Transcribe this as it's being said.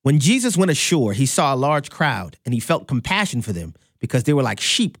When Jesus went ashore, he saw a large crowd, and he felt compassion for them because they were like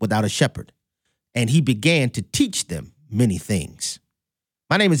sheep without a shepherd. And he began to teach them many things.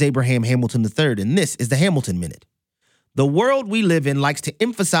 My name is Abraham Hamilton III, and this is the Hamilton Minute. The world we live in likes to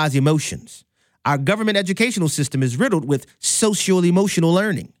emphasize emotions. Our government educational system is riddled with social-emotional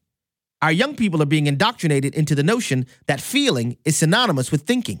learning. Our young people are being indoctrinated into the notion that feeling is synonymous with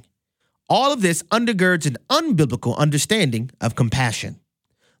thinking. All of this undergirds an unbiblical understanding of compassion.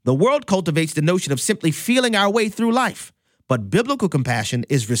 The world cultivates the notion of simply feeling our way through life, but biblical compassion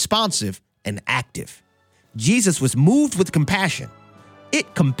is responsive and active. Jesus was moved with compassion.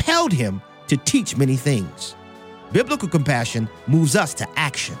 It compelled him to teach many things. Biblical compassion moves us to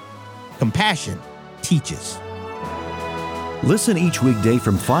action. Compassion teaches. Listen each weekday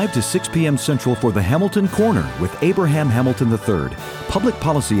from 5 to 6 p.m. Central for the Hamilton Corner with Abraham Hamilton III, Public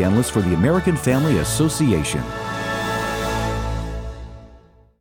Policy Analyst for the American Family Association.